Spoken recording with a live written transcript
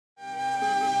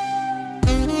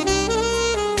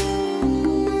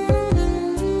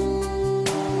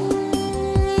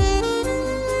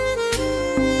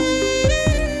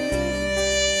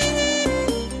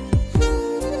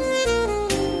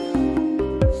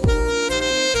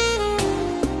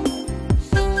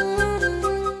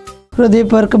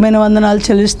హృదయపూర్వకమైన వందనాలు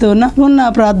చెల్లిస్తూ ఉన్న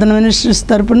ప్రార్థన మినిస్ట్రీస్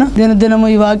తరపున దినదినము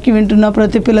ఈ వాక్యం వింటున్న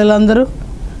ప్రతి పిల్లలందరూ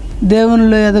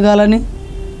దేవునిలో ఎదగాలని,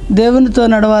 దేవునితో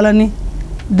నడవాలని,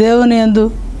 దేవుని యందు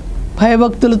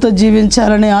భయభక్తులతో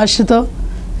జీవించాలనే ఆశతో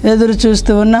ఎదురు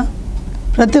చూస్తూ ఉన్న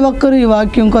ప్రతి ఒక్కరూ ఈ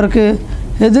వాక్యం కొరకు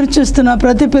ఎదురు చూస్తున్న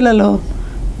ప్రతి పిల్లలు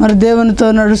మరి దేవునితో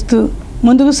నడుస్తూ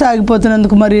ముందుకు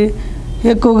సాగిపోతున్నందుకు మరి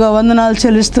ఎక్కువగా వందనాలు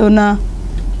చెల్లిస్తూ ఉన్నా.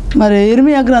 మరి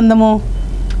ఇర్మియా గ్రంథము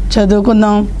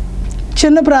చదువుకుందాం.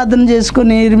 చిన్న ప్రార్థన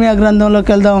చేసుకుని ఇర్మియా గ్రంథంలోకి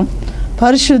వెళ్దాం.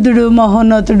 పరిశుద్ధుడు,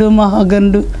 మహోన్నతుడు,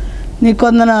 మహాగణుడు, నీ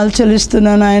కొందనాలు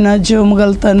చెల్లిస్తున్నాను ఆయన. జీవము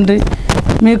గల తండ్రి,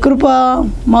 మీ కృప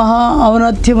మహా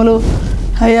ఔన్నత్యములు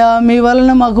అయ్యా మీ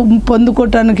వలన మాకు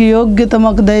పొందుకోవటానికి యోగ్యత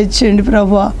మాకు దయచేయండి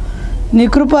ప్రభువా. నీ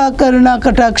కృప కరుణ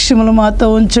కటాక్షములు మాతో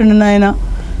ఉంచండి నాయన.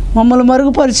 మమ్మల్ని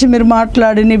మరుగుపరిచి మీరు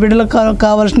మాట్లాడి నీ బిడ్డలకు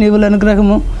కావాల్సిన ఈవుల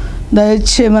అనుగ్రహము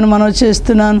దయచేయమని మనం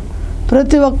చేస్తున్నాను.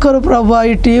 ప్రతి ఒక్కరూ ప్రభువా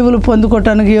ఈ టీవులు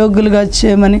పొందుకోవటానికి యోగ్యులుగా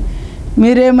చేయమని,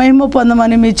 మీరే మహిమ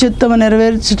పొందమని, మీ చిత్తము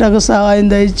నెరవేర్చుటకు సహాయం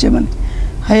దయచేయమని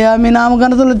అయ్యా మీ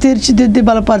నామఘనతలు తీర్చిదిద్ది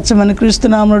బలపరచమని క్రీస్తు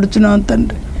నామమున అడుగుచున్నాను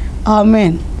తండ్రి,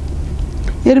 ఆమేన్.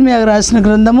 ఇర్మియా రాసిన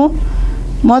గ్రంథము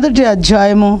 1వ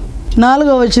అధ్యాయము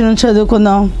 4వ వచనం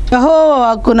చదువుకుందాం. యెహోవా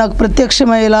వాక్కు నాకు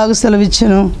ప్రత్యక్షమై ఇలాగు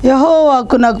సెలవిచ్చును. యెహోవా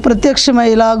వాక్కు నాకు ప్రత్యక్షమై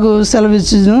ఇలాగు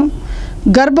సెలవిచ్చును.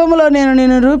 గర్భములో నేను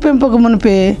నిన్ను రూపింపక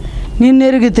మునిపే నిన్ను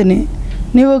ఎరిగితిని.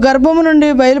 నీవు గర్భము నుండి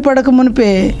బయలుపడక మునిపే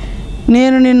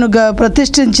నేను నిన్ను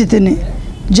ప్రతిష్ఠించి తిని,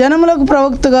 జనములకు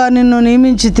ప్రవక్తగా నిన్ను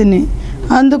నియమించి తిని.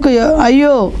 అందుకు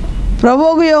అయ్యో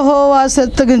ప్రభువుకు యెహోవా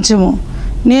సత్తగించుము.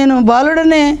 నేను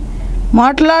బాలుడనే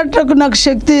మాట్లాడటకు నాకు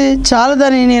శక్తి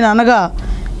చాలదని నేను అనగా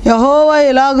యెహోవా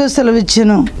ఇలాగూ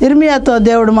సెలవిచ్చెను. ఇర్మియాతో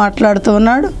దేవుడు మాట్లాడుతూ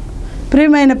ఉన్నాడు.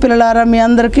 ప్రియమైన పిల్లలారా, మీ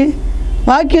అందరికీ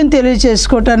వాక్యం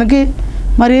తెలియచేసుకోవటానికి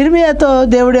మరి ఇర్మియాతో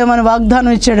దేవుడు ఏమని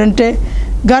వాగ్దానం ఇచ్చాడంటే,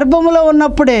 గర్భములో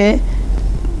ఉన్నప్పుడే,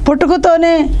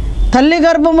 పుట్టుకతోనే తల్లి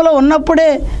గర్భములో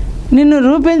ఉన్నప్పుడే నిన్ను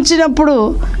రూపించినప్పుడు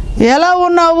ఎలా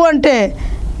ఉన్నావు అంటే,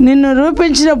 నిన్ను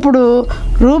రూపించినప్పుడు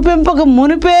రూపింపక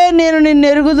మునిపే నేను నిన్ను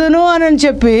ఎరుగుదును అని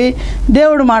చెప్పి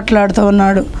దేవుడు మాట్లాడుతూ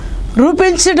ఉన్నాడు.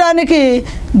 రూపించడానికి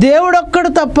దేవుడొక్కడు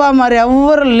తప్ప మరి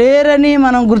ఎవ్వరు లేరని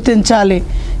మనం గుర్తించాలి.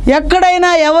 ఎక్కడైనా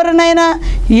ఎవరినైనా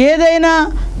ఏదైనా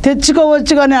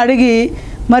తెచ్చుకోవచ్చు కానీ అడిగి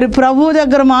మరి ప్రభువు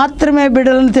దగ్గర మాత్రమే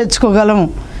బిడ్డలను తెచ్చుకోగలము.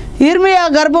 ఇర్మియా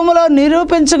గర్భములో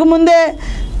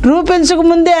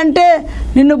రూపించకముందే అంటే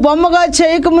నిన్ను బొమ్మగా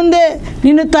చేయకముందే,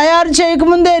 నిన్ను తయారు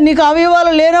చేయకముందే, నీకు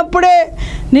అవయవాలు లేనప్పుడే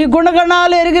నీ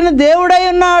గుణగణాలు ఎరిగిన దేవుడై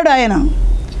ఉన్నాడు ఆయన.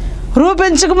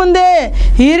 రూపించకముందే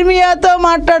ఇర్మియాతో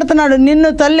మాట్లాడుతున్నాడు.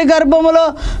 నిన్ను తల్లి గర్భములో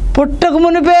పుట్టక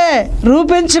మునిపే,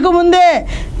 రూపించకముందే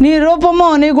నీ రూపము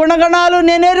నీ గుణగణాలు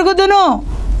నేను ఎరుగుదును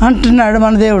అంటున్నాడు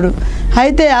మన దేవుడు.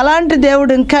 అయితే అలాంటి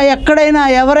దేవుడు ఇంకా ఎక్కడైనా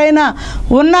ఎవరైనా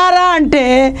ఉన్నారా అంటే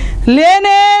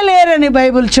లేనే లేరని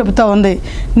బైబిల్ చెబుతూ ఉంది.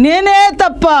 నేనే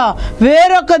తప్ప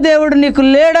వేరొక దేవుడు నీకు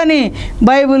లేడని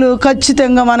బైబిల్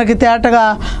ఖచ్చితంగా మనకి తేటగా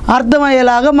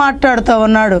అర్థమయ్యేలాగా మాట్లాడుతూ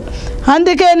ఉన్నాడు.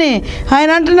 అందుకని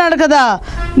ఆయన అంటున్నాడు కదా,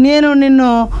 నేను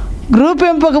నిన్ను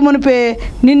రూపింపక మునిపే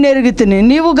నిన్ను ఎరిగి తిని,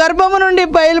 నీవు గర్భము నుండి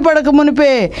బయలుపడక మునిపే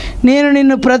నేను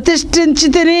నిన్ను ప్రతిష్ఠించి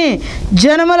తిని,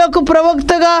 జనములకు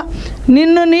ప్రవక్తగా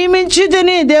నిన్ను నియమించి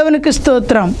తిని. దేవునికి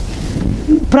స్తోత్రం.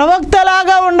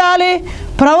 ప్రవక్తలాగా ఉండాలి,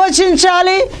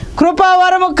 ప్రవచించాలి,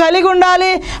 కృపావరము కలిగి ఉండాలి.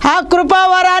 ఆ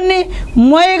కృపావరాన్ని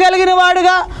మోయగలిగిన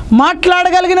వాడుగా,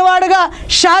 మాట్లాడగలిగిన వాడుగా,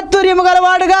 చాతుర్యము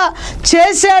గలవాడుగా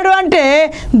చేశాడు అంటే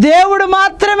దేవుడు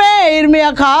మాత్రమే,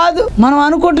 ఇర్మియా కాదు. మనం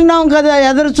అనుకుంటున్నాం కదా,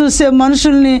 ఎదురు చూసే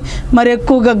మనుషుల్ని మరి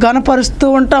ఎక్కువగా గణపరుస్తూ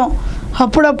ఉంటాం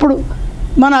అప్పుడప్పుడు,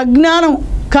 మన అజ్ఞానం.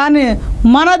 కానీ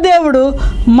మన దేవుడు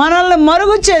మనల్ని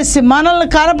మరుగు చేసి, మనల్ని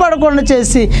కనపడకుండా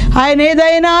చేసి ఆయన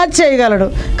ఏదైనా చేయగలడు.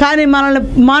 కానీ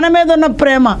మన మీద ఉన్న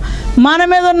ప్రేమ, మన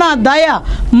మీద ఉన్న దయ,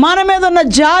 మన మీద ఉన్న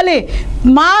జాలి,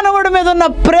 మానవుడి మీద ఉన్న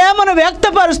ప్రేమను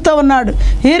వ్యక్తపరుస్తూ ఉన్నాడు.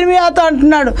 ఇర్మియాతో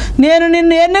అంటున్నాడు, నేను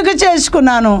నిన్ను ఎన్నిక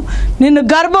చేసుకున్నాను, నిన్ను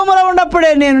గర్భములో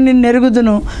ఉన్నప్పుడే నేను నిన్ను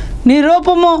ఎరుగుదును. నీ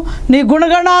రూపము, నీ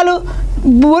గుణగణాలు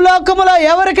భూలోకములో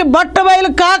ఎవరికి బట్టబయలు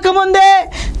కాకముందే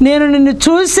నేను నిన్ను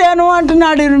చూశాను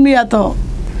అంటున్నాడు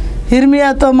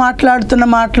ఇర్మియాతో మాట్లాడుతున్న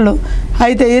మాటలు.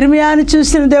 అయితే ఇర్మియాని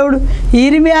చూసిన దేవుడు,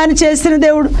 ఇర్మియాని చేసిన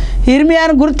దేవుడు,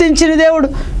 ఇర్మియాని గుర్తించిన దేవుడు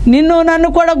నిన్ను నన్ను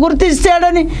కూడా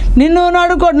గుర్తిస్తాడని,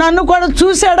 నన్ను కూడా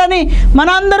చూశాడని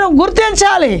మనందరం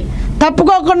గుర్తించాలి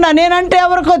తప్పుకోకుండా. నేనంటే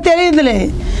ఎవరికో తెలియదులే,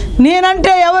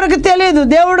 నేనంటే ఎవరికి తెలియదు,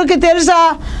 దేవుడికి తెలుసా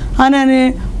అని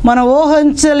మనం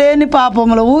ఊహించలేని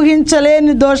పాపములు,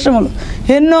 ఊహించలేని దోషములు,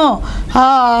 ఎన్నో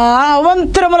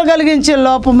అవంతరములు కలిగించే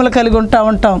లోపములు కలిగి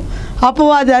ఉంటాం.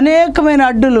 అపవాది అనేకమైన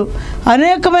అడ్డులు,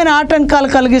 అనేకమైన ఆటంకాలు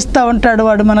కలిగిస్తూ ఉంటాడు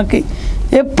వాడు మనకి.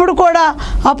 ఎప్పుడు కూడా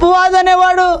అపవాది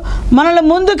అనేవాడు మనల్ని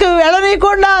ముందుకు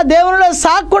వెళ్ళనీయకుండా, దేవునిలో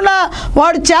సాగకుండా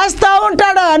వాడు చేస్తూ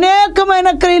ఉంటాడు. అనేకమైన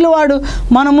క్రియలు వాడు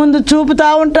మన ముందు చూపుతూ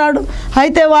ఉంటాడు.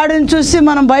 అయితే వాడిని చూసి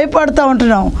మనం భయపడుతూ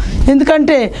ఉంటున్నాం.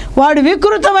 ఎందుకంటే వాడు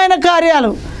వికృతమైన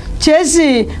కార్యాలు చేసి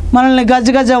మనల్ని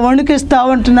గజగజ వణికిస్తూ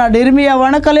ఉంటున్నాడు. ఇర్మియా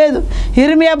వణకలేదు,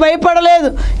 ఇర్మియా భయపడలేదు.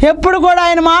 ఎప్పుడు కూడా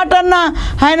ఆయన మాట అన్నా,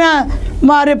 ఆయన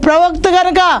మరి ప్రవక్త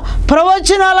కనుక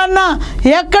ప్రవచనాలన్నా,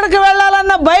 ఎక్కడికి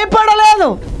వెళ్ళాలన్నా భయపడలేదు.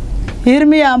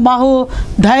 ఇర్మియా బహు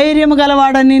ధైర్యం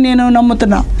గలవాడని నేను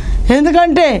నమ్ముతున్నా.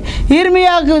 ఎందుకంటే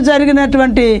ఇర్మియాకు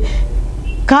జరిగినటువంటి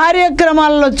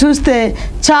కార్యక్రమాలలో చూస్తే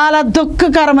చాలా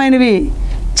దుఃఖకరమైనవి,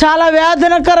 చాలా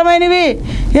వేదనకరమైనవి.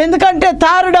 ఎందుకంటే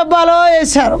తారు డబ్బాలో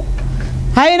వేశారు,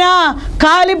 అయినా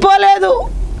కాలిపోలేదు.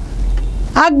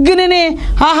 అగ్నిని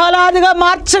ఆహ్లాదిగా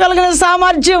మార్చగలిగిన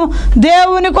సామర్థ్యం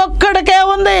దేవునికి ఒక్కడికే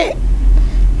ఉంది.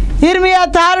 ఇర్మియా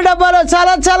తారు డబ్బాలో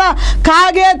చాలా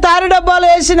కాగే తారు డబ్బాలో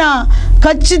వేసినా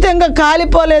ఖచ్చితంగా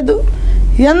కాలిపోలేదు.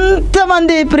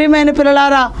 ఎంతమంది ప్రియమైన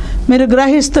పిల్లలారా మీరు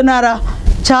గ్రహిస్తున్నారా?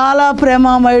 చాలా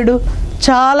ప్రేమామయుడు,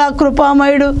 చాలా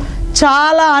కృపామయుడు,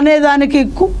 చాలా అనేదానికి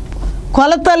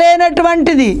కొలత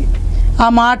లేనటువంటిది ఆ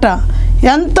మాట.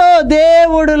 ఎంతో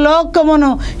దేవుడు లోకమును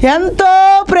ఎంతో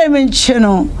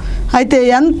ప్రేమించెను. అయితే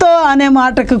ఎంతో అనే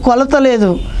మాటకు కొలత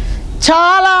లేదు,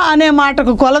 చాలా అనే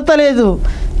మాటకు కొలత లేదు.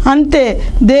 అంతే,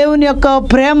 దేవుని యొక్క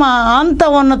ప్రేమ అంత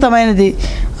ఉన్నతమైనది.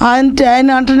 అంటే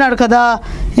ఆయన అంటున్నాడు కదా,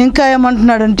 ఇంకా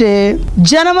ఏమంటున్నాడంటే,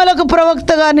 జనములకు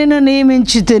ప్రవక్తగా నిన్ను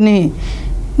నియమించి తిని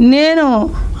నేను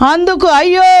అందుకు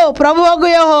అయ్యో ప్రభువగు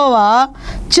యెహోవా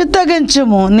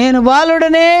చిత్తగించుము, నేను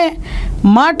బాలుడనే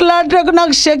మాట్లాడటకు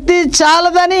నాకు శక్తి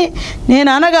చాలదని నేను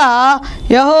అనగా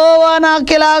యెహోవా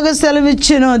నాకు ఇలాగ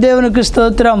సెలవిచ్చును. దేవునికి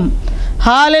స్తోత్రం,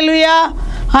 హల్లెలూయా.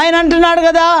 ఆయన అంటున్నాడు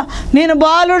కదా, నేను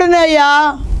బాలుడిని అయ్యా,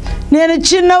 నేను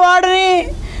చిన్నవాడిని,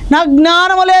 నాకు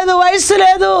జ్ఞానము లేదు, వయస్సు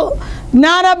లేదు,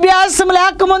 జ్ఞానాభ్యాసం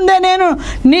లేకముందే నేను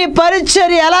నీ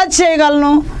పరిచర్య ఎలా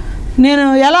చేయగలను, నేను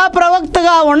ఎలా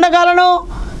ప్రవక్తగా ఉండగలను,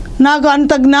 నాకు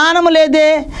అంత జ్ఞానము లేదే,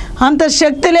 అంత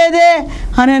శక్తి లేదే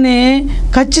అని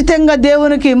ఖచ్చితంగా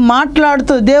దేవునికి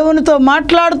మాట్లాడుతూ, దేవునితో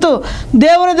మాట్లాడుతూ,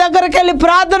 దేవుని దగ్గరికి వెళ్ళి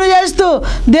ప్రార్థన చేస్తూ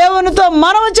దేవునితో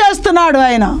మనవి చేస్తున్నాడు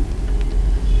ఆయన.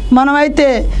 మనమైతే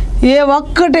ఏ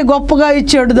ఒక్కటి గొప్పగా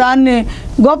ఇచ్చాడు దాన్ని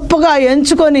గొప్పగా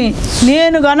ఎంచుకొని,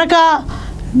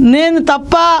 నేను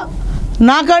తప్ప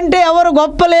నాకంటే ఎవరు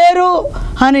గొప్ప లేరు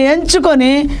అని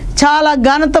ఎంచుకొని చాలా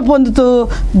ఘనత పొందుతూ,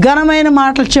 ఘనమైన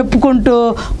మాటలు చెప్పుకుంటూ,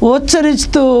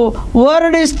 ఉచ్చరిస్తూ,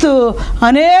 ఓరడిస్తూ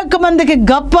అనేక మందికి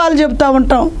గప్పాలు చెప్తూ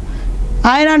ఉంటాం.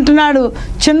 ఆయన అంటున్నాడు,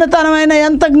 చిన్నతనమైన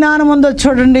ఎంత జ్ఞానం ఉందో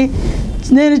చూడండి,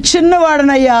 నేను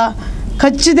చిన్నవాడనయ్యా,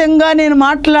 ఖచ్చితంగా నేను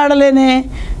మాట్లాడలేనే,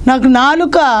 నాకు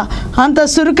నాలుక అంత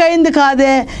సురుకైంది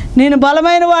కాదే, నేను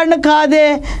బలమైన వాడిని కాదే,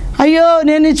 అయ్యో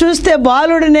నేను చూస్తే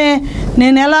బాలుడినే,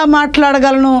 నేను ఎలా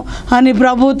మాట్లాడగలను అని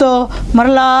ప్రభుతో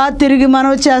మరలా తిరిగి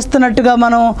మనవి చేస్తున్నట్టుగా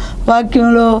మనం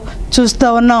వాక్యంలో చూస్తూ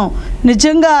ఉన్నాం.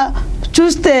 నిజంగా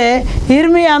చూస్తే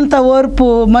ఇర్మియా అంత ఓర్పు,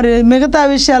 మరి మిగతా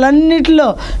విషయాలన్నిటిలో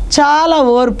చాలా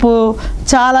ఓర్పు,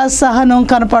 చాలా సహనం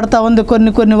కనపడతా ఉంది.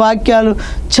 కొన్ని వాక్యాలు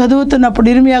చదువుతున్నప్పుడు,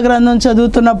 ఇర్మియా గ్రంథం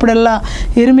చదువుతున్నప్పుడల్లా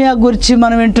ఇర్మియా గురించి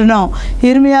మనం వింటున్నాం,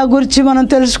 ఇర్మియా గురించి మనం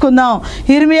తెలుసుకుందాం.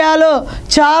 ఇర్మియాలో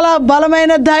చాలా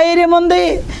బలమైన ధైర్యం ఉంది.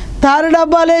 తారు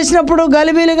డబ్బాలు వేసినప్పుడు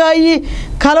గలిబిలిగా అయ్యి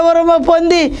కలవరమ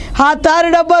పొంది ఆ తారు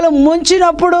డబ్బాలు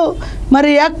ముంచినప్పుడు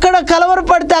మరి ఎక్కడ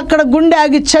కలవరపడితే అక్కడ గుండె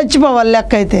ఆగి చచ్చిపోవాలి.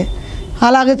 లెక్క అయితే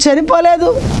అలాగ చనిపోలేదు,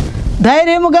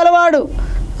 ధైర్యము గలవాడు.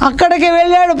 అక్కడికి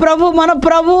వెళ్ళాడు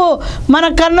ప్రభువు మన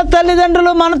కన్న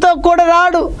తల్లిదండ్రులు మనతో కూడా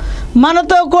రాడు,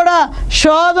 మనతో కూడా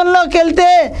శోధనలోకి వెళ్తే,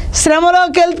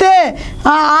 శ్రమలోకి వెళ్తే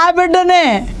ఆ బిడ్డనే.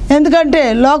 ఎందుకంటే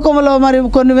లోకంలో మరి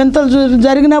కొన్ని వింతలు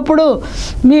జరిగినప్పుడు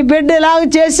మీ బిడ్డ ఇలాగ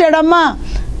చేశాడమ్మా,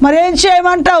 మరేం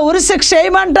చేయమంటావు, ఉరిశిక్ష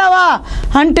చేయమంటావా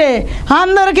అంటే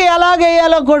అందరికీ ఎలాగ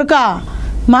వేయాలో కొడుక,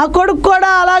 మా కొడుకు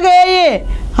కూడా అలాగే వేయి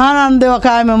అని అంది ఒక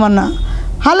ఆమె మొన్న.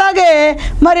 అలాగే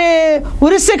మరి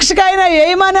ఉరిశిక్షకైనా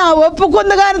వేయమని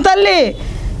ఒప్పుకుంది కానీ తల్లి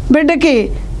బిడ్డకి,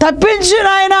 తప్పించు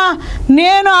నాయన,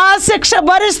 నేను ఆ శిక్ష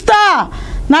భరిస్తా,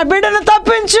 నా బిడ్డను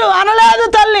తప్పించు అనలేదు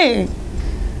తల్లి.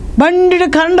 బండిని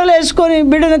కండలు వేసుకొని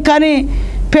బిడ్డను కని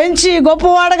పెంచి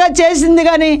గొప్పవాడగా చేసింది,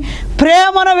 కానీ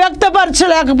ప్రేమను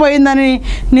వ్యక్తపరచలేకపోయిందని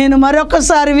నేను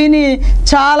మరొకసారి విని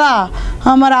చాలా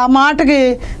మరి ఆ మాటకి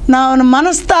నా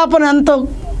మనస్తాపన ఎంతో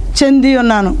చెంది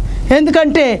ఉన్నాను.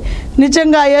 ఎందుకంటే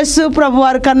నిజంగా యేసు ప్రభు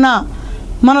వారి కన్నా,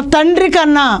 మన తండ్రి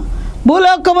కన్నా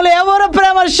భూలోకములో ఎవరి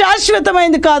ప్రేమ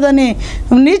శాశ్వతమైంది కాదని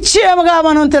నిశ్చయముగా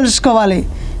మనం తెలుసుకోవాలి.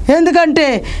 ఎందుకంటే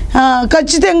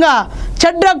ఖచ్చితంగా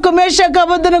షడ్రకు మేషకు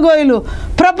అబెద్నెగోలు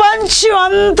ప్రపంచం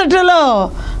అంతటిలో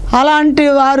అలాంటి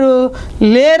వారు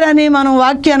లేరని మనం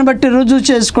వాక్యాన్ని బట్టి రుజువు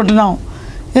చేసుకుంటున్నాం.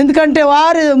 ఎందుకంటే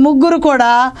వారి ముగ్గురు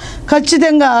కూడా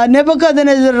ఖచ్చితంగా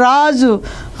నెబుకద్నెజరు రాజు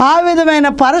ఆ విధమైన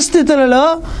పరిస్థితులలో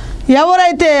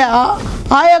ఎవరైతే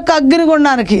ఆ యొక్క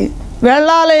అగ్నిగుండానికి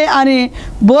వెళ్ళాలి అని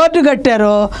బోర్డు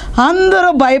కట్టారో అందరూ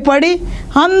భయపడి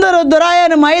అందరూ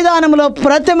దురాయన మైదానంలో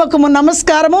ప్రతిమకు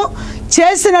నమస్కారము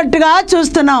చేసినట్టుగా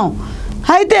చూస్తున్నాం.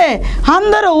 అయితే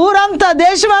అందరూ ఊరంతా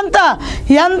దేశమంతా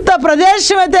ఎంత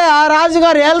ప్రదేశం అయితే ఆ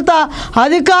రాజుగారు ఏళ్తా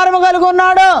అధికారం కలిగి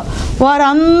ఉన్నాడో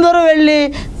వారందరూ వెళ్ళి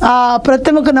ఆ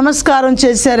ప్రతిమకు నమస్కారం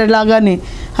చేశారు ఇలాగని.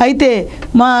 అయితే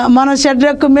మన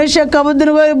షడ్రకు మేషకు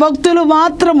అబేద్నెగో భక్తులు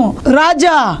మాత్రము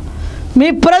రాజా మీ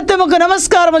ప్రతిమకు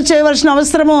నమస్కారం చేయవలసిన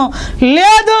అవసరము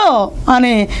లేదు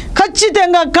అని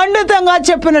ఖచ్చితంగా ఖండితంగా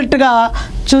చెప్పినట్టుగా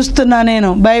చూస్తున్నా. నేను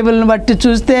బైబిల్ని బట్టి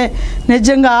చూస్తే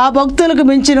నిజంగా ఆ భక్తులకు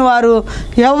మించిన వారు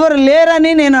ఎవరు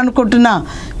లేరని నేను అనుకుంటున్నా.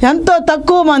 ఎంతో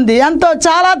తక్కువ మంది,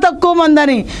 చాలా తక్కువ మంది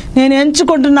అని నేను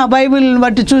ఎంచుకుంటున్నా బైబిల్ని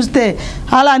బట్టి చూస్తే.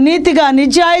 అలా నీతిగా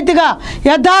నిజాయితీగా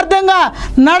యథార్థంగా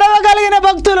నడవగలిగిన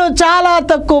భక్తులు చాలా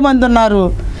తక్కువ మంది ఉన్నారు.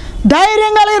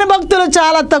 ధైర్యం కలిగిన భక్తులు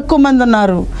చాలా తక్కువ మంది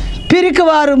ఉన్నారు. పిరికి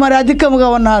వారు మరి అధికముగా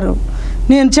ఉన్నారు.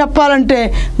 నేను చెప్పాలంటే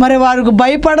మరి వారికి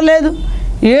భయపడలేదు.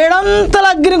 7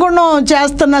 అగ్నిగుండం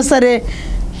చేస్తున్నా సరే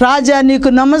రాజా నీకు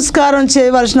నమస్కారం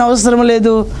చేయవలసిన అవసరం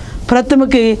లేదు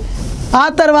ప్రతిమకి, ఆ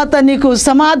తర్వాత నీకు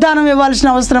సమాధానం ఇవ్వాల్సిన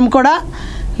అవసరం కూడా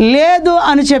లేదు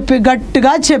అని చెప్పి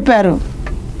గట్టిగా చెప్పారు.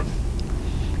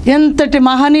 ఎంతటి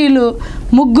మహనీయులు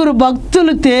ముగ్గురు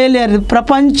భక్తులు తేలేరు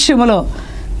ప్రపంచంలో.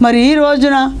 మరి ఈ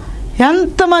రోజున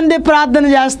ఎంతమంది ప్రార్థన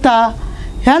చేస్తా,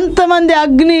 ఎంతమంది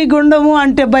అగ్నిగుండము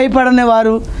అంటే భయపడని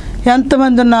వారు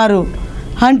ఎంతమంది ఉన్నారు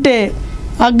అంటే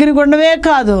అగ్నిగుండమే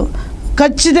కాదు,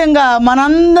 ఖచ్చితంగా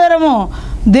మనందరము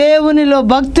దేవునిలో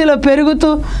భక్తిలో పెరుగుతూ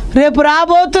రేపు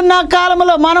రాబోతున్న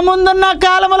కాలంలో మన ముందున్న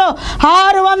కాలంలో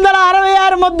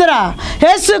 666 ముద్ర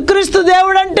యేసుక్రీస్తు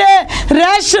దేవుడంటే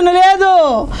రేషన్ లేదు,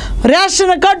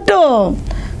 రేషన్ కట్టు.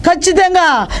 ఖచ్చితంగా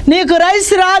నీకు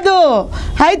రైస్ రాదు,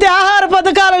 అయితే ఆహార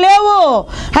పథకాలు లేవు,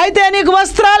 అయితే నీకు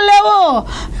వస్త్రాలు లేవు,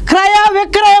 క్రయ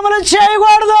విక్రయములు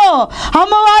చేయకూడదు,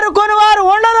 అమ్మవారు కొనువారు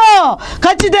ఉండరు,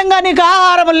 ఖచ్చితంగా నీకు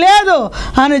ఆహారం లేదు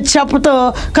అని చెప్తూ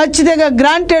ఖచ్చితంగా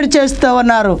గ్రాంటెడ్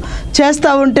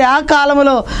చేస్తూ ఉంటే ఆ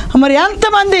కాలంలో మరి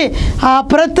ఎంతమంది ఆ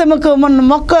ప్రతిమకు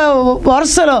మొక్క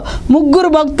వరుసలో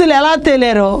ముగ్గురు భక్తులు ఎలా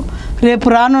తేలేరో రేపు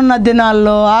రానున్న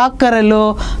దినాల్లో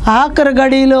ఆఖరి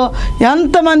గడిలో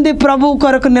ఎంతమంది ప్రభు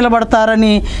కొరకు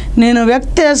నిలబడతారని నేను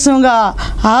వ్యక్తిగతంగా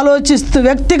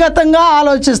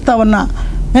ఆలోచిస్తూ ఉన్నా.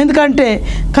 ఎందుకంటే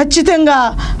ఖచ్చితంగా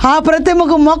ఆ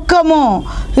ప్రతిమకు మొక్కము,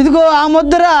 ఇదిగో ఆ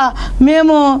ముద్ర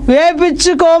మేము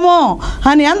వేపించుకోము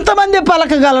అని ఎంతమంది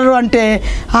పలకగలరు అంటే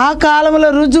ఆ కాలంలో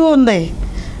రుజువు ఉంది,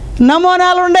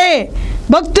 నమూనాలు ఉన్నాయి.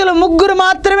 భక్తులు ముగ్గురు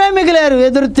మాత్రమే మిగిలారు.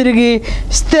 ఎదురు తిరిగి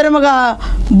స్థిరముగా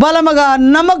బలముగా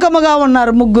నమ్మకముగా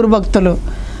ఉన్నారు ముగ్గురు భక్తులు.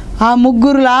 ఆ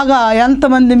ముగ్గురులాగా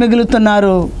ఎంతమంది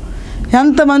మిగులుతున్నారు,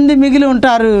 ఎంతమంది మిగిలి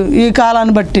ఉంటారు ఈ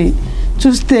కాలాన్ని బట్టి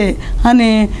చూస్తే అని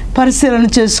పరిశీలన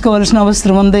చేసుకోవాల్సిన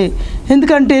అవసరం ఉంది.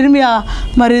 ఎందుకంటే ఇర్మియా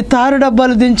మరి తారు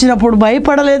డబ్బాలు దించినప్పుడు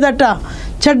భయపడలేదట.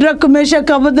 షడ్రకు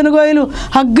మేషకు అబేద్నెగోలు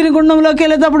అగ్నిగుండంలోకి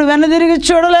వెళ్ళేటప్పుడు వెనదిరిగి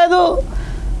చూడలేదు.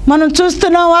 మనం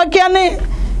చూస్తున్నాం వాక్యాన్ని.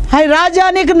 అయ్యి రాజా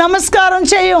నీకు నమస్కారం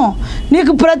చేయం,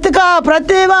 నీకు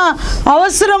ప్రతిమ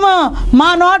అవసరము, మా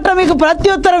నోట మీకు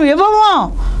ప్రత్యుత్తరం ఇవ్వము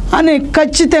అని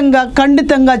ఖచ్చితంగా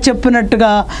ఖండితంగా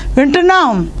చెప్పినట్టుగా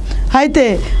వింటున్నాం. అయితే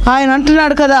ఆయన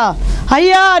అంటున్నాడు కదా,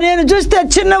 అయ్యా నేను చూస్తే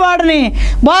చిన్నవాడిని,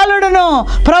 బాలుడును,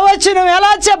 ప్రవచనం ఎలా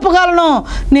చెప్పగలను,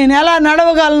 నేను ఎలా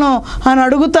నడవగలను అని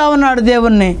అడుగుతా ఉన్నాడు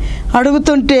దేవుణ్ణి.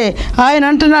 అడుగుతుంటే ఆయన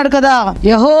అంటున్నాడు కదా,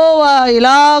 యెహోవా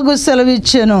ఇలాగు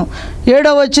సెలవిచ్చెను.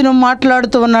 7వ వచనం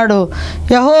మాట్లాడుతూ ఉన్నాడు.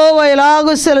 యెహోవా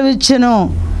ఇలాగు సెలవిచ్చెను,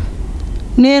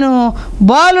 నేను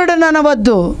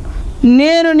బాలుడననవద్దు,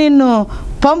 నేను నిన్ను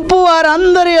పంపు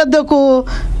వారందరి యొద్దకు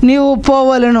నీవు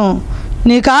పోవలను,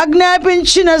 నీకు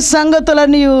ఆజ్ఞాపించిన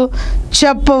సంగతులను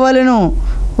చెప్పవలను,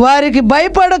 వారికి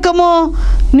భయపడకము,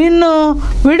 నిన్ను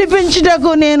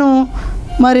విడిపించుటకు నేను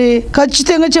మరి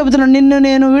ఖచ్చితంగా చెబుతున్నాను, నిన్ను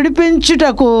నేను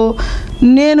విడిపించుటకు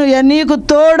నేను నీకు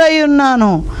తోడై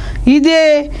ఉన్నాను, ఇదే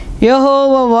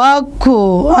యెహోవా వాక్కు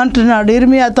అంటున్నాడు.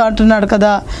 ఇర్మియాతో అంటున్నాడు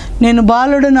కదా, నేను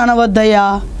బాలుడిని అనవద్దయ్యా,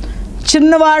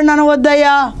 చిన్నవాడిని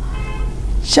అనవద్దయ్యా.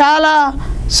 చాలా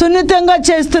సున్నితంగా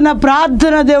చేస్తున్న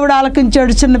ప్రార్థన దేవుడు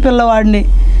ఆలకించాడు.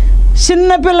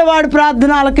 చిన్నపిల్లవాడు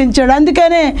ప్రార్థన ఆలకించాడు.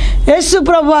 అందుకనే యేసు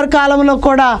ప్రభు వారి కాలంలో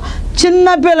కూడా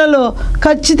చిన్నపిల్లలు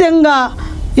ఖచ్చితంగా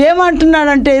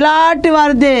ఏమంటున్నాడంటే ఇలాంటి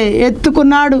వారిదే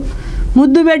ఎత్తుకున్నాడు,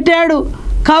 ముద్దు పెట్టాడు,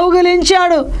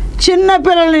 కౌగిలించాడు.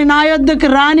 చిన్నపిల్లల్ని నా యొద్దకు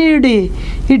రానీయుడి,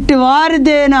 ఇట్టి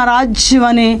వారిదే నా రాజ్యం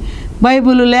అని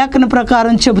బైబిల్ లేఖన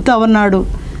ప్రకారం చెబుతా ఉన్నాడు.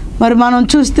 మరి మనం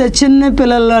చూస్తే చిన్న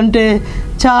పిల్లలు అంటే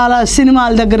చాలా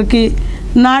సినిమాల దగ్గరికి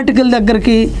నాటికల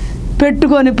దగ్గరికి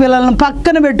పెట్టుకొని పిల్లలను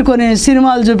పక్కన పెట్టుకొని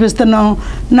సినిమాలు చూపిస్తున్నాం,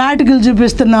 నాటికలు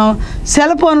చూపిస్తున్నాం,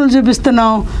 సెల్ ఫోన్లు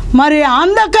చూపిస్తున్నాం. మరి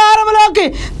అంధకారంలోకి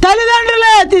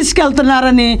తల్లిదండ్రులే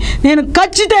తీసుకెళ్తున్నారని నేను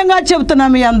ఖచ్చితంగా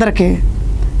చెబుతున్నాను మీ అందరికీ.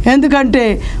 ఎందుకంటే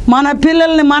మన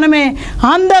పిల్లల్ని మనమే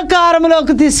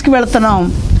అంధకారంలోకి తీసుకువెళ్తున్నాం.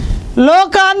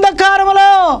 లోక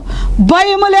అంధకారంలో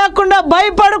భయం లేకుండా,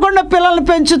 భయపడకుండా పిల్లల్ని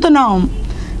పెంచుతున్నాం.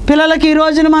 పిల్లలకి ఈ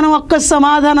రోజున మనం ఒక్క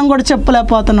సమాధానం కూడా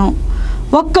చెప్పలేకపోతున్నాం,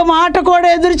 ఒక్క మాట కూడా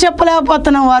ఎదురు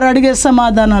చెప్పలేకపోతున్నాం. వారు అడిగే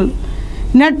సమాధానాలు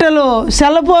నెట్టలు,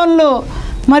 సెల్ ఫోన్లు,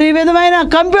 మరి ఈ విధమైన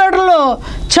కంప్యూటర్లు,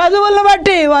 చదువులను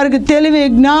బట్టి వారికి తెలివి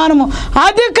జ్ఞానము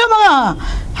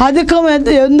అధికం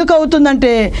ఎందుకు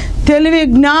అవుతుందంటే, తెలివి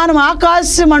జ్ఞానం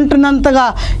ఆకాశం అంటున్నంతగా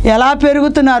ఎలా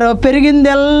పెరుగుతున్నారో,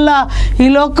 పెరిగిందెల్లా ఈ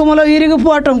లోకములో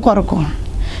ఇరిగిపోవటం కొరకు,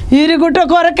 ఇరుగుట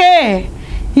కొరకే.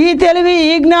 ఈ తెలివి,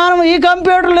 ఈ జ్ఞానం, ఈ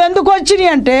కంప్యూటర్లు ఎందుకు వచ్చినాయి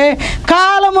అంటే,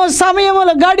 కాలము,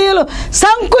 సమయములు, గడియలు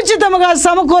సంకుచితముగా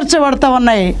సమకూర్చబడతా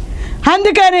ఉన్నాయి.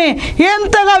 అందుకని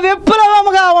ఎంతగా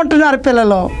విప్లవముగా ఉంటున్నారు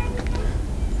పిల్లలు.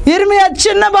 ఇర్మియా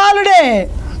చిన్న బాలుడే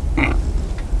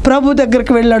ప్రభు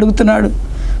దగ్గరికి వెళ్ళి అడుగుతున్నాడు,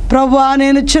 ప్రభువా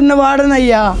నేను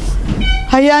చిన్నవాడనయ్యా,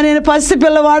 అయ్యా నేను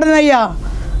పసిపిల్లవాడనయ్యా,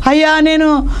 అయ్యా నేను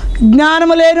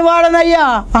జ్ఞానము లేని వాడనయ్యా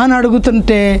అని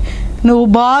అడుగుతుంటే, నువ్వు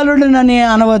బాలుడినని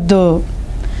అనవద్దు,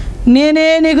 నేనే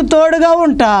నీకు తోడుగా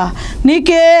ఉంటా,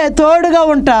 నీకే తోడుగా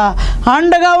ఉంటా,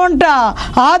 అండగా ఉంటా,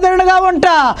 ఆదరణగా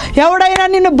ఉంటా, ఎవడైనా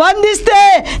నిన్ను బంధిస్తే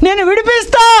నేను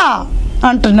విడిపిస్తా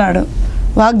అంటున్నాడు,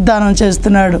 వాగ్దానం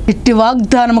చేస్తున్నాడు. ఇట్టి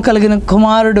వాగ్దానం కలిగిన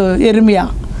కుమారుడు ఇర్మియా.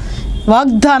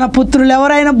 వాగ్దాన పుత్రులు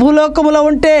ఎవరైనా భూలోకములో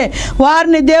ఉంటే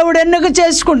వారిని దేవుడు ఎన్నిక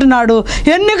చేసుకుంటున్నాడు,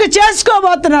 ఎన్నిక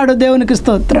చేసుకోబోతున్నాడు. దేవునికి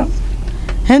స్తోత్రం.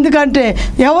 ఎందుకంటే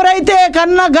ఎవరైతే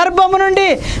కన్న గర్భము నుండి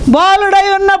బాలుడై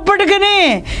ఉన్నప్పటికీ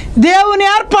దేవుని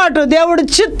ఏర్పాటు, దేవుడి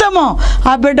చిత్తము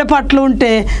ఆ బిడ్డ పట్ల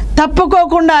ఉంటే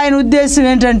తప్పుకోకుండా ఆయన ఉద్దేశం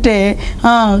ఏంటంటే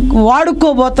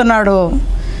వాడుకోబోతున్నాడు.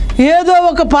 ఏదో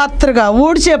ఒక పాత్రగా,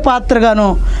 ఊడ్చే పాత్రగాను,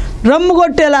 రమ్ము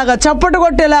కొట్టేలాగా, చప్పట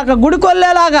కొట్టేలాగా,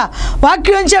 గుడికొల్లేలాగా,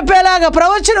 వాక్యం చెప్పేలాగా,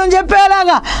 ప్రవచనం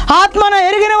చెప్పేలాగా, ఆత్మను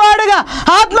ఎరిగినవాడుగా,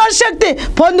 ఆత్మశక్తి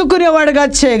పొందుకునేవాడుగా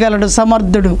చేయగలడు.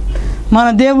 సమర్థుడు మన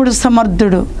దేవుడు,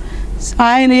 సమర్థుడు.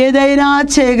 ఆయన ఏదైనా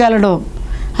చేయగలడు,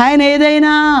 ఆయన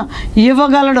ఏదైనా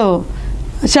ఇవ్వగలడు.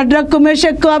 షడ్రకు,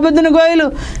 మేషక్కు, అబేద్నెగోలు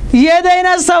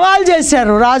ఏదైనా సవాల్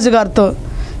చేశారు రాజుగారితో.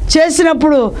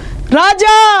 చేసినప్పుడు,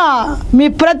 రాజా మీ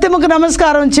ప్రతిమకు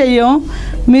నమస్కారం చెయ్యం,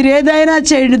 మీరు ఏదైనా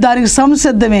చేయండి, దానికి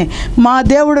సంసిద్ధమే, మా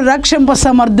దేవుడు రక్షింప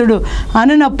సమర్థుడు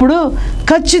అనినప్పుడు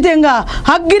ఖచ్చితంగా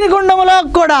అగ్నిగుండంలో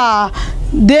కూడా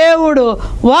దేవుడు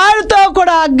వారితో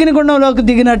కూడా అగ్నిగుండంలోకి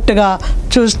దిగినట్టుగా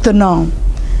చూస్తున్నాం.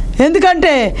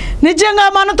 ఎందుకంటే నిజంగా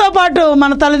మనతో పాటు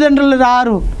మన తల్లిదండ్రులు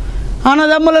రారు,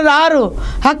 అన్నదమ్ములు రారు,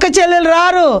 అక్క చెల్లెలు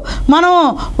రారు. మనం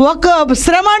ఒక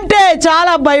శ్రమ అంటే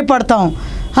చాలా భయపడతాం.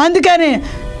 అందుకని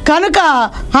కనుక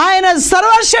ఆయన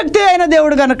సర్వశక్తి అయిన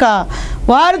దేవుడు కనుక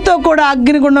వారితో కూడా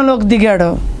అగ్నిగుండంలోకి దిగాడు.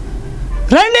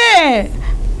 రండి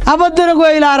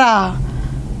అబేద్నెగోలారా,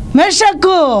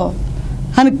 మేషక్కు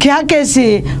అని కేకేసి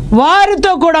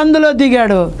వారితో కూడా అందులో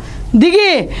దిగాడు.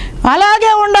 దిగి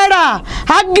అలాగే ఉండాడా,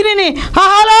 అగ్నిని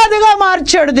ఆహ్లాదుగా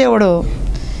మార్చాడు దేవుడు.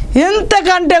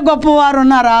 ఎంతకంటే గొప్పవారు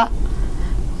ఉన్నారా?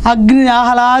 అగ్నిని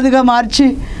ఆహ్లాదుగా మార్చి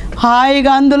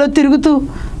హాయిగా అందులో తిరుగుతూ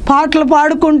పాటలు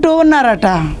పాడుకుంటూ ఉన్నారట,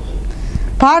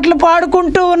 పాటలు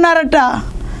పాడుకుంటూ ఉన్నారట.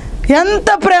 ఎంత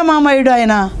ప్రేమమయుడు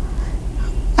ఆయన.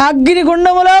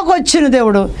 అగ్నిగుండములోకి వచ్చిన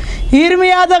దేవుడు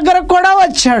ఇర్మియా దగ్గరకు కూడా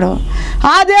వచ్చాడు.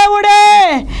 ఆ దేవుడే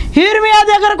ఇర్మియా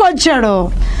దగ్గరకు వచ్చాడు.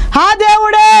 ఆ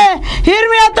దేవుడే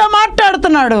ఇర్మియాతో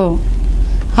మాట్లాడుతున్నాడు.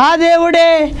 ఆ దేవుడే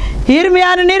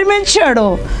ఇర్మియాను నిర్మించాడు.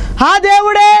 ఆ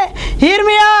దేవుడే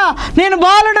ఇర్మియా నేను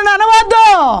బాలుడిని అనవద్దు,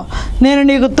 నేను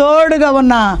నీకు తోడుగా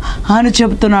ఉన్నా అని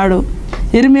చెబుతున్నాడు.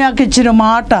 ఇర్మియాకి ఇచ్చిన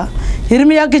మాట,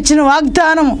 ఇర్మియాకి ఇచ్చిన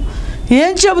వాగ్దానం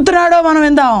ఏం చెబుతున్నాడో మనం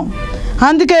విందాం.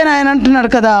 అందుకే ఆయన అంటున్నాడు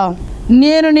కదా,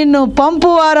 నేను నిన్ను పంపు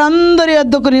వారందరి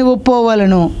వద్దకు నీవు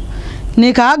పోవలను,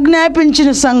 నీకు ఆజ్ఞాపించిన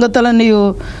సంగతులను నీవు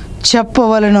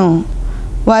చెప్పవలను,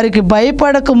 వారికి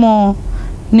భయపడకము,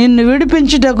 నిన్ను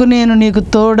విడిపించుటకు నేను నీకు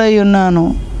తోడై ఉన్నాను.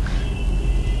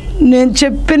 నేను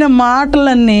చెప్పిన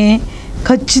మాటలన్నీ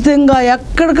ఖచ్చితంగా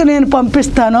ఎక్కడికి నేను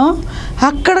పంపిస్తానో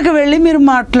అక్కడికి వెళ్ళి మీరు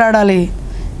మాట్లాడాలి.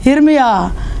 ఇర్మియా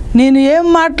నేను ఏం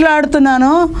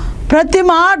మాట్లాడుతున్నానో ప్రతి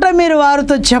మాట మీరు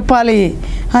వారితో చెప్పాలి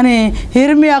అని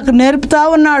ఇర్మియాకు నేర్పుతా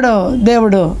ఉన్నాడు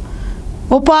దేవుడు.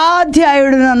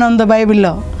 ఉపాధ్యాయుడు అని ఉంది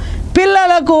బైబిల్లో.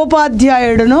 పిల్లలకు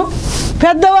ఉపాధ్యాయుడును,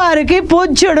 పెద్దవారికి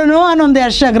పూజ్యుడును అని ఉంది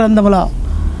యెషయా గ్రంథంలో.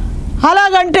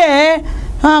 అలాగంటే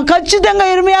ఖచ్చితంగా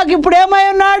ఇర్మియాకి ఇప్పుడు ఏమై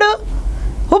ఉన్నాడు?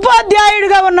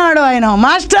 ఉపాధ్యాయుడిగా ఉన్నాడు. ఆయన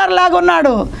మాస్టర్ లాగా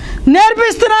ఉన్నాడు.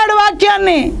 నేర్పిస్తున్నాడు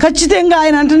వాక్యాన్ని. ఖచ్చితంగా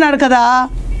ఆయన అంటున్నాడు కదా,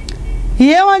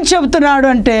 ఏమని చెబుతున్నాడు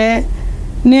అంటే,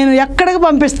 నేను ఎక్కడికి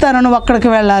పంపిస్తానో నువ్వు అక్కడికి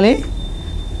వెళ్ళాలి,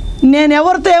 నేను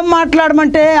ఎవరితో ఏం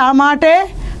మాట్లాడమంటే ఆ మాటే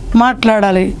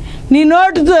మాట్లాడాలి, నీ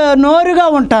నోరుగా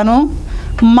ఉంటాను,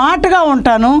 మాటగా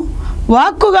ఉంటాను,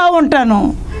 వాక్కుగా ఉంటాను,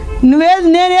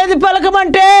 నేనేది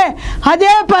పలకమంటే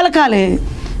అదే పలకాలి.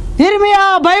 ఇర్మియా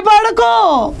భయపడకు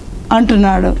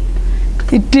అంటున్నాడు.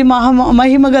 ఇట్టి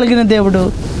మహిమ కలిగిన దేవుడు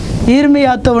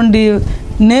ఇర్మియాతో ఉండి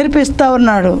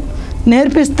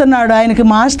నేర్పిస్తున్నాడు. ఆయనకి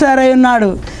మాస్టర్ అయి ఉన్నాడు.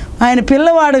 ఆయన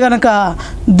పిల్లవాడు గనక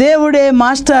దేవుడే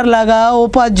మాస్టర్ లాగా,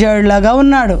 ఉపాధ్యాయుడిలాగా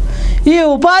ఉన్నాడు. ఈ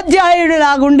ఉపాధ్యాయుడి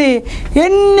లాగుండి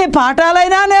ఎన్ని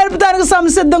పాఠాలైనా నేర్పడానికి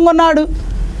సంసిద్ధంగా ఉన్నాడు.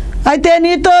 అయితే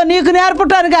నీకు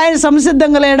నేర్పడానికి ఆయన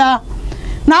సంసిద్ధంగా లేడా?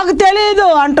 నాకు తెలియదు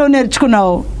అంటూ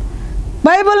నేర్చుకున్నావు,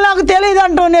 బైబిల్ నాకు తెలియదు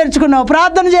అంటూ నేర్చుకున్నావు,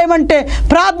 ప్రార్థన చేయమంటే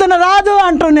ప్రార్థన రాదు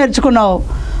అంటూ నేర్చుకున్నావు,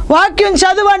 వాక్యం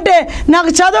చదువంటే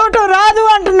నాకు చదవటం రాదు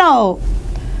అంటున్నావు.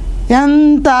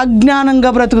 ఎంత అజ్ఞానంగా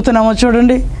బ్రతుకుతున్నామో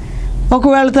చూడండి.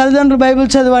 ఒకవేళ తల్లిదండ్రులు బైబిల్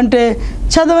చదవంటే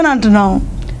చదవని అంటున్నాం,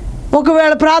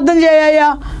 ఒకవేళ ప్రార్థన చేయ్యా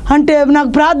అంటే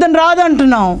నాకు ప్రార్థన రాదు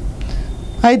అంటున్నాం.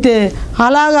 అయితే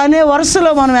అలాగనే వరుసలో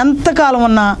మనం ఎంతకాలం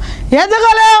ఉన్నా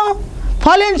ఎదగలేం,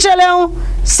 ఫలించలేం,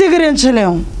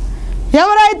 సిగురించలేం.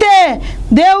 ఎవరైతే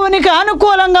దేవునికి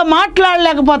అనుకూలంగా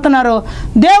మాట్లాడలేకపోతున్నారో,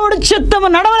 దేవుడి చిత్తము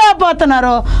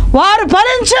నడవలేకపోతున్నారో వారు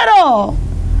ఫలించరు.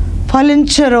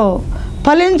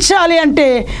 ఫలించాలి అంటే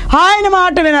ఆయన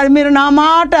మాట వినాలి. మీరు నా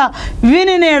మాట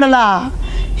విని నీడలా.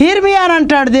 ఇర్మియా అని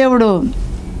అంటాడు దేవుడు,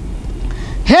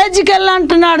 హెజ్కేల్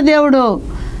అంటున్నాడు దేవుడు.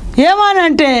 ఏమని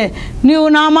అంటే, నువ్వు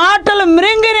నా మాటలు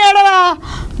మృంగి నీడలా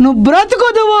నువ్వు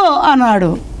బ్రతుకుదువు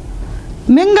అన్నాడు.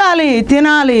 మింగాలి,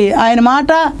 తినాలి, ఆయన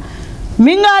మాట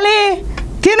మింగాలి,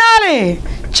 తినాలి.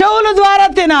 చెవుల ద్వారా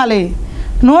తినాలి,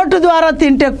 నోటు ద్వారా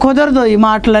తింటే కుదరదు. ఈ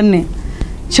మాటలన్నీ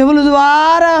చెవుల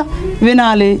ద్వారా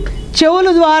వినాలి, చెవుల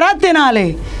ద్వారా తినాలి.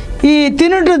 ఈ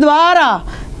తినుట ద్వారా,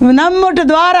 నమ్ముట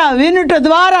ద్వారా, వినుట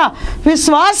ద్వారా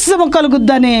విశ్వాసము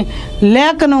కలుగుద్దని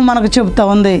లేఖనం మనకు చెబుతూ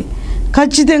ఉంది.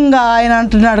 ఖచ్చితంగా ఆయన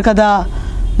అంటున్నాడు కదా.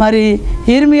 మరి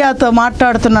ఇర్మియాతో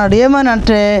మాట్లాడుతున్నాడు. ఏమని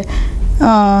అంటే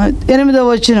 8వ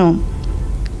వచనం,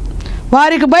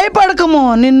 వారికి భయపడకము,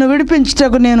 నిన్ను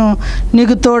విడిపించుటకు నేను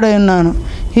నీకు తోడై ఉన్నాను,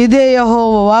 ఇదే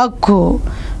యెహోవా వాక్కు.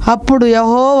 అప్పుడు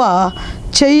యెహోవా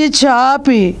చెయ్యి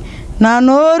చాపి నా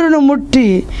నోరును ముట్టి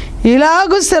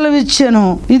ఇలాగూ సెలవిచ్చెను,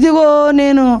 ఇదిగో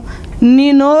నేను నీ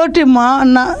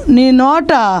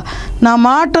నోట నా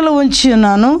మాటలు ఉంచి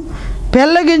ఉన్నాను,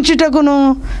 పెళ్ళగించుటకును,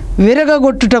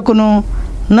 విరగగొట్టుటకును,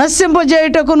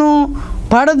 నశింపజేయుటకును,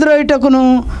 పడద్రోయుటకును,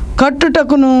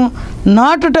 కట్టుటకును,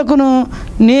 నాటుటకును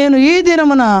నేను ఈ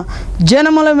దినమున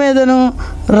జనముల మీదను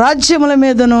రాజ్యముల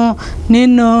మీదను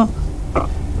నిన్ను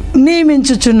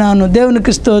నియమించుచున్నాను.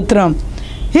 దేవునికి స్తోత్రం.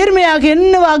 ఇర్మియాకి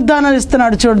ఎన్ని వాగ్దానాలు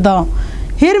ఇస్తున్నాడు చూద్దాం.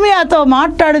 ఇర్మియాతో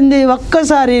మాట్లాడింది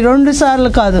ఒక్కసారి 2 సార్లు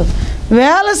కాదు,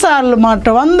 1000 సార్లు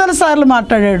 100 సార్లు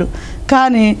మాట్లాడాడు.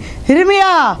 కానీ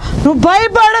ఇర్మియా నువ్వు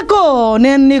భయపడకు,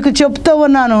 నేను నీకు చెప్తూ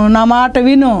ఉన్నాను, నా మాట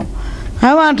విను.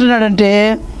 ఏమంటున్నాడంటే,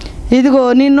 ఇదిగో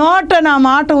నీ నోట నా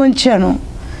మాట ఉంచాను,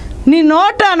 నీ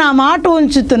నోట నా మాట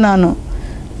ఉంచుతున్నాను,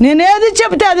 నేనేది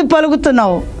చెప్తే అది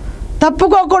పలుకుతున్నావు,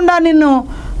 తప్పుకోకుండా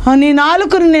నీ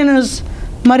నాలుకను నేను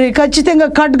మరి ఖచ్చితంగా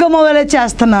ఖడ్గము వలె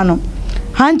చేస్తున్నాను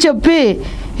అని చెప్పి,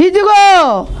 ఇదిగో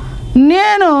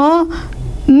నేను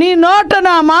నీ నోట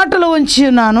నా మాటలు ఉంచి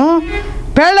ఉన్నాను,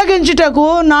 పెళ్ళగించుటకు,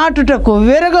 నాటుటకు,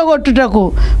 విరగగొట్టుటకు,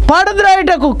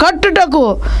 పడద్రాయుటకు, కట్టుటకు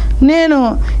నేను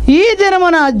ఈ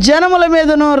దినమున జనముల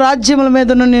మీదను రాజ్యముల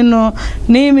మీదను నిన్ను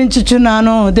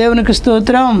నియమించుచున్నాను. దేవునికి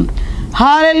స్తోత్రం.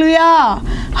 హల్లెలూయా,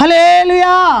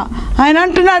 హల్లెలూయా. ఆయన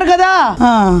అంటున్నాడు కదా,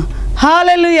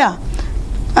 హల్లెలూయా.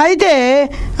 అయితే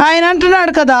ఆయన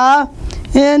అంటున్నాడు కదా,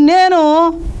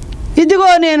 ఇదిగో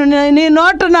నేను నీ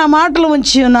నోట నా మాటలు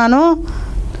ఉంచి ఉన్నాను,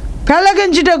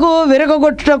 పెళ్ళగించుటకు,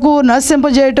 విరగొట్టుటకు,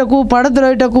 నశింపజేయుటకు,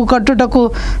 పడద్రోయుటకు, కట్టుటకు,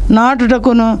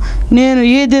 నాటుటకును నేను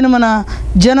ఈ దినమున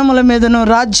జనముల మీదను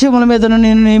రాజ్యముల మీదను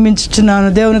నేను నియమించుచున్నాను.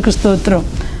 దేవునికి స్తోత్రం.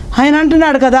 ఆయన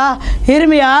అంటున్నాడు కదా,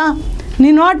 ఇర్మియా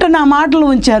నీ నోట నా మాటలు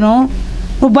ఉంచాను,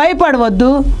 నువ్వు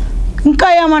భయపడవద్దు. ఇంకా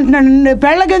ఏమంటున్నాడు,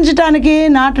 పెళ్ళగించటానికి,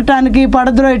 నాటటానికి,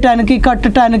 పడద్రోయటానికి,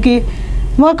 కట్టడానికి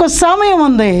ఒక సమయం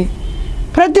ఉంది.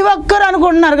 ప్రతి ఒక్కరు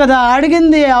అనుకుంటున్నారు కదా,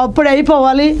 అడిగింది అప్పుడే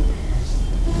అయిపోవాలి,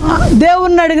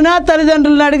 దేవుణ్ణి అడిగినా,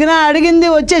 తల్లిదండ్రులను అడిగినా అడిగింది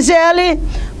వచ్చేసేయాలి,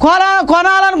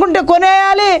 కొనాలనుకుంటే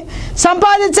కొనేయాలి,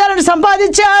 సంపాదించాలంటే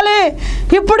సంపాదించేయాలి,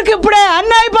 ఇప్పటికిప్పుడే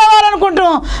అన్నీ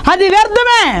అయిపోవాలనుకుంటాం. అది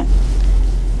వ్యర్థమే.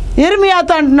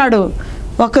 ఇర్మియాతో అంటున్నాడు,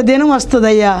 ఒక దినం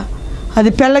వస్తుందయ్యా,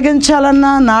 అది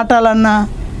పెళ్ళగించాలన్నా నాటాలన్నా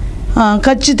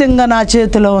ఖచ్చితంగా నా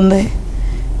చేతిలో ఉంది.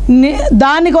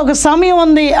 దానికి ఒక సమయం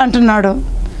ఉంది అంటున్నాడు.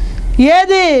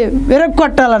 ఏది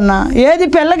విరగొట్టాలన్నా, ఏది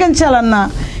పెళ్ళగించాలన్నా,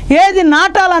 ఏది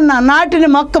నాటాలన్నా, నాటిని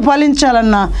మొక్క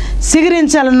ఫలించాలన్నా,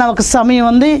 సిగిరించాలన్నా ఒక సమయం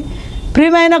ఉంది.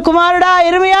 ప్రియమైన కుమారుడా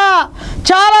ఇర్మియా,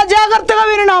 చాలా జాగ్రత్తగా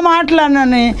విను నా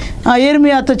మాటలన్నీ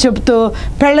ఇర్మియాతో చెప్తూ,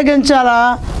 పెళ్ళగించాలా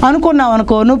అనుకున్నావు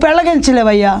అనుకో, నువ్వు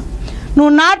పెళ్ళగించలేవయ్యా.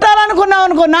 నువ్వు నాటాలనుకున్నావు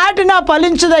అనుకో, నాటినా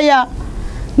ఫలించుదయ్యా.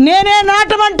 నేనే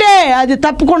నాటమంటే అది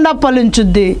తప్పకుండా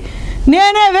ఫలించుద్ది.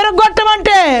 నేనే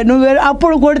విరగొట్టమంటే నువ్వు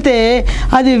అప్పుడు కొడితే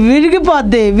అది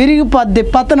విరిగిపోద్ది,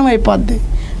 పతనం అయిపోద్ది.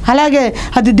 అలాగే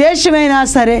అది దేశమైనా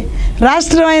సరే,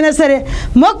 రాష్ట్రమైనా సరే,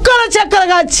 మొక్కలు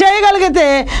చెక్కలుగా చేయగలిగితే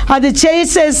అది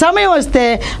చేసే సమయం వస్తే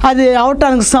అది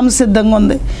అవటానికి సంసిద్ధంగా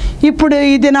ఉంది. ఇప్పుడు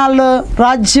ఈ దినాల్లో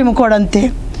రాజ్యం కూడా అంతే.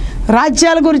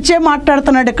 రాజ్యాల గురించే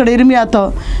మాట్లాడుతున్నాడు ఇక్కడ ఇర్మియాతో.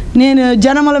 నేను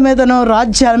జనముల మీదను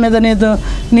రాజ్యాల మీద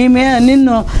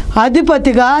నిన్ను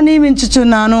అధిపతిగా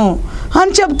నియమించుచున్నాను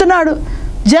అని చెప్తున్నాడు.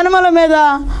 జనముల మీద,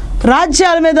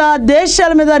 రాజ్యాల మీద,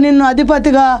 దేశాల మీద నిన్ను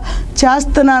అధిపతిగా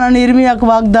చేస్తున్నానని ఇర్మియాకు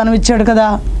వాగ్దానం ఇచ్చాడు కదా.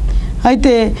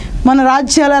 అయితే మన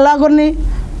రాజ్యాలు ఎలాగున్నాయి,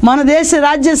 మన దేశ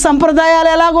రాజ్య సంప్రదాయాలు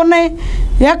ఎలాగున్నాయి?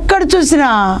 ఎక్కడ చూసినా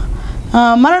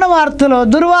మరణ వార్తలు,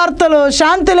 దుర్వార్తలు,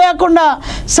 శాంతి లేకుండా,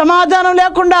 సమాధానం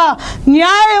లేకుండా.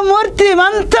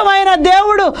 న్యాయమూర్తివంతమైన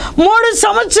దేవుడు 3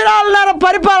 సంవత్సరాలన్నర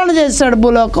పరిపాలన చేశాడు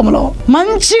భూలోకంలో.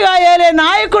 మంచిగా ఏలే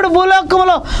నాయకుడు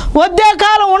భూలోకంలో వద్దే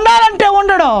కాలం ఉండాలంటే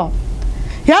ఉండడు,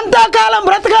 ఎంతకాలం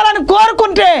బ్రతకాలని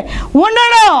కోరుకుంటే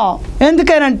ఉండడు.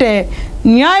 ఎందుకనంటే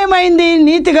న్యాయమైంది,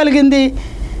 నీతి కలిగింది,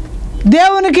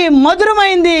 దేవునికి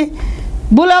మధురమైంది.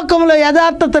 భూలోకంలో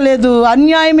యథార్థత లేదు,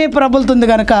 అన్యాయమే ప్రబలుతుంది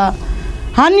కనుక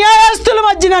అన్యాయస్తుల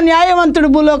మధ్యన న్యాయవంతుడు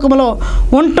భూలోకంలో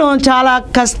ఉండటం చాలా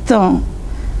కష్టం.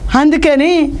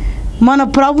 అందుకని మన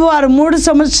ప్రభువారు 3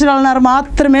 సంవత్సరాలన్నర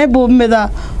మాత్రమే భూమి మీద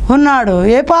ఉన్నాడు.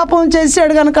 ఏ పాపం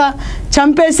చేశాడు కనుక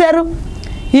చంపేశారు,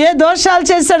 ఏ దోషాలు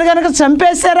చేశాడు కనుక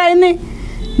చంపేశారు ఆయన్ని.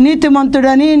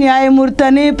 నీతిమంతుడని, న్యాయమూర్తి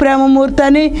అని, ప్రేమమూర్తి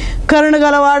అని, కరుణ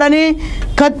గలవాడని,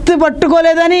 కత్తి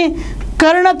పట్టుకోలేదని,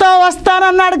 కరుణతో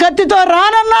వస్తానన్నాడు, కత్తితో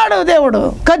రానన్నాడు దేవుడు.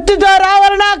 కత్తితో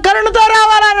రావాలన్నా కరుణతో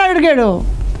రావాలని అడిగాడు.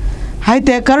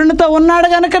 అయితే కరుణతో ఉన్నాడు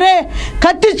కనుకనే,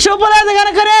 కత్తి చూపలేదు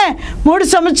కనుకనే 3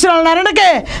 సంవత్సరాలన్నరకే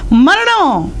మరణం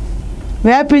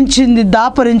వ్యాపించింది,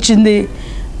 దాపరించింది.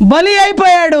 బలి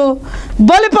అయిపోయాడు,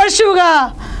 బలి పశువుగా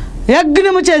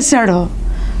యజ్ఞము చేశాడు.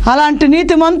 అలాంటి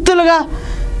నీతిమంతులుగా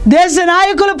దేశ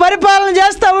నాయకులు పరిపాలన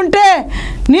చేస్తూ ఉంటే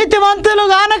నీతిమంతులు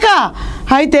గానక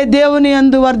అయితే దేవుని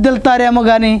యందు వర్ధిల్తారేమో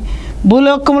కానీ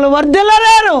భూలోకంలో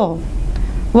వర్ధిల్లలేరు.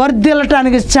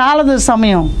 వర్ధిల్లటానికి చాలదు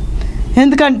సమయం.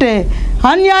 ఎందుకంటే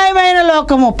అన్యాయమైన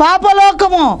లోకము,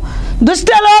 పాపలోకము,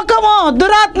 దుష్టలోకము,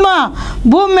 దురాత్మ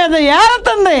భూమి మీద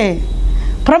ఏలుతుంది,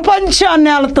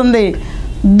 ప్రపంచాన్ని ఏలుతుంది.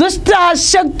 దుష్ట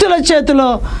శక్తుల చేతిలో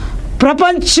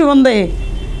ప్రపంచం ఉంది.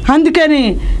 అందుకని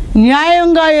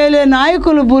న్యాయంగా ఏలే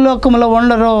నాయకులు భూలోకంలో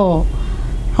ఉండరు.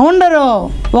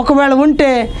 ఒకవేళ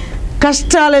ఉంటే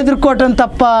కష్టాలు ఎదుర్కోవటం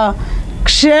తప్ప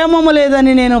క్షేమము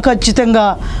లేదని నేను ఖచ్చితంగా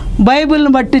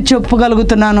బైబిల్ని బట్టి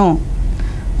చెప్పగలుగుతున్నాను.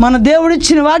 మన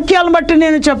దేవుడిచ్చిన వాక్యాలను బట్టి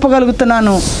నేను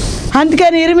చెప్పగలుగుతున్నాను.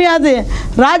 అందుకని ఇర్మియాది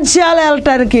రాజ్యాలు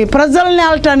ఏలటానికి, ప్రజల్ని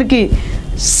ఏలటానికి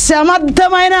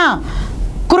సమర్థమైన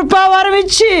కృపావరం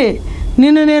ఇచ్చి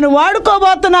నిన్ను నేను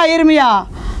వాడుకోబోతున్నా ఇర్మియా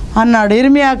అన్నాడు.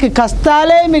 ఇర్మియాకి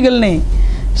కష్టాలే మిగిలినాయి,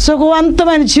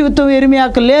 సుఖవంతమైన జీవితం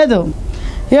ఇర్మియాకు లేదు.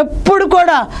 ఎప్పుడు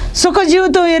కూడా సుఖ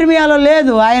జీవితం ఇర్మియాలో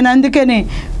లేదు. ఆయన అందుకని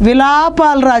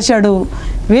విలాపాలు రాశాడు.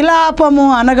 విలాపము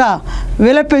అనగా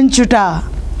విలపించుట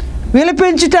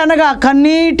అనగా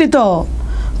కన్నీటితో,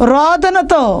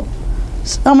 రోదనతో,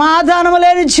 సమాధానం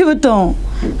లేని జీవితం,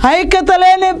 ఐక్యత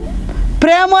లేని,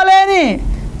 ప్రేమ లేని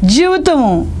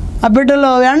జీవితము ఆ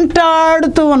బిడ్డలో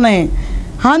వెంటాడుతూ ఉన్నాయి.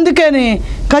 అందుకని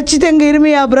ఖచ్చితంగా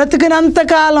ఇర్మియా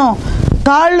బ్రతికినంతకాలం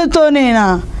తాళ్ళుతోనేనా,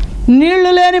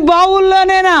 నీళ్లు లేని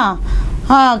బావుల్లోనేనా,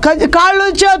 కాళ్ళు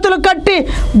చేతులు కట్టి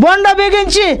బొండ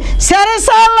బిగించి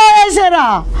సరసాల్లో వేసారా?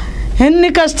 ఎన్ని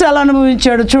కష్టాలు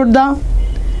అనుభవించాడు చూద్దాం.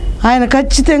 ఆయన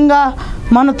ఖచ్చితంగా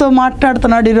మనతో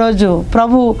మాట్లాడుతున్నాడు ఈరోజు.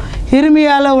 ప్రభు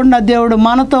ఇర్మియాలో ఉన్న దేవుడు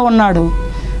మనతో ఉన్నాడు.